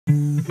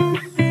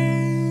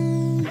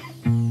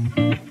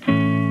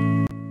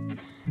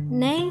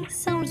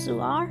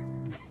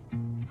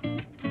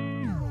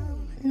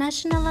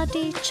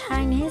Nationality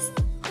Chinese.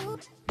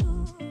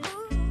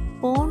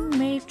 Born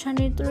May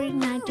 23,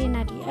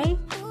 1998.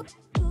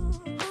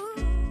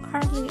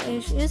 Currently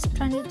age is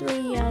 23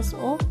 years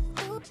old.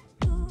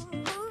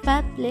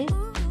 Birthplace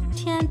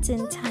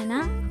Tianjin,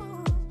 China.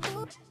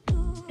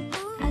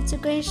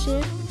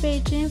 Education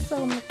Beijing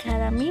Film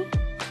Academy.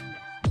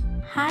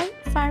 Height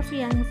 5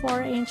 feet and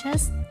 4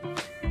 inches.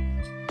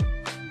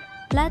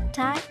 Blood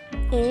type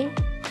A.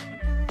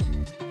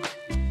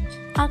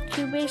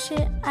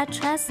 Occupation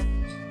actress.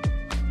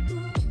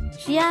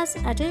 Years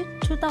added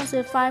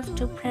 2005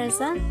 to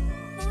present.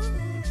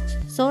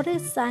 Zodiac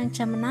sign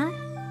Gemini.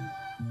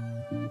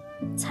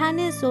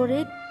 Chinese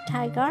zodiac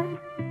Tiger.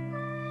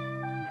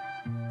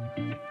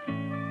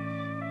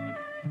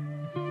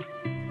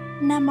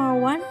 Number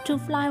 1 to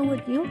fly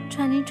with you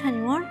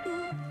 2021.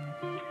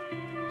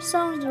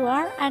 Song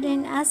Zhuar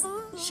adding as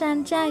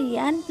Shan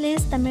Jiayan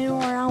plays the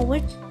mirror around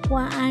with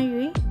Wang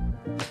Anyu.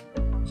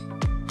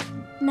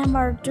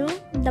 Number 2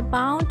 The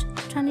Bound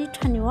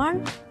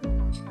 2021.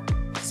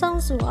 Song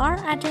Zhuar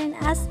adding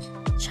as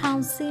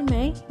Chang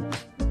Ximei.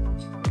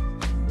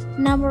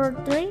 Number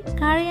 3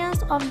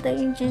 Guardians of the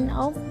Engine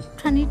of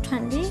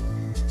 2020.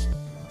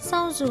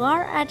 Song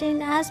Zhuar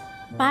adding as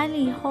Bai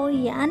Li Hou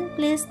Yan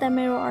plays the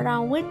mirror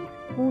around with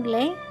Wu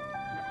Lei.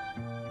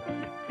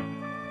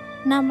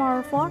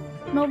 Number 4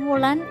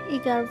 Novoland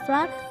Eagle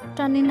Flag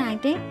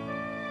 2019.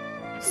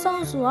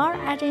 Song Zhuar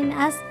adding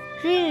as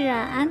Ri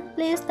Ran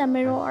plays the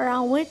mirror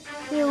around with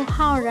Liu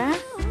Haoran.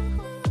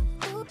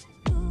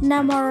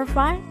 Number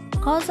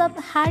 5 Gossip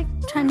High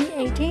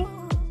 2018.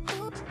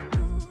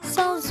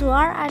 Song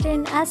Zhuar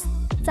adding as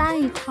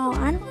Zhang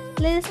Yitaoan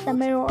plays the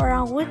mirror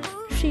around with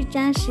Shi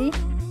Jianxi.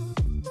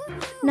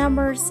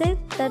 Number 6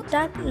 The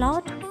Dark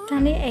Lord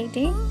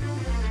 2018.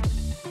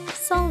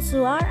 Song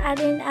Zhuar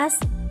adding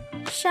as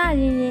Sha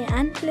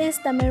Yinyan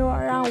plays the mirror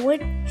around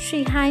with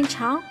Shi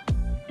Hanchang.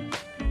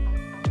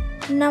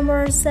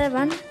 Number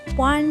 7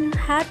 One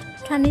Hat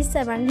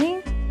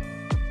 2017.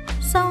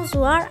 Song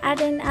Zhuar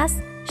adding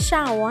as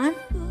Sha Wan.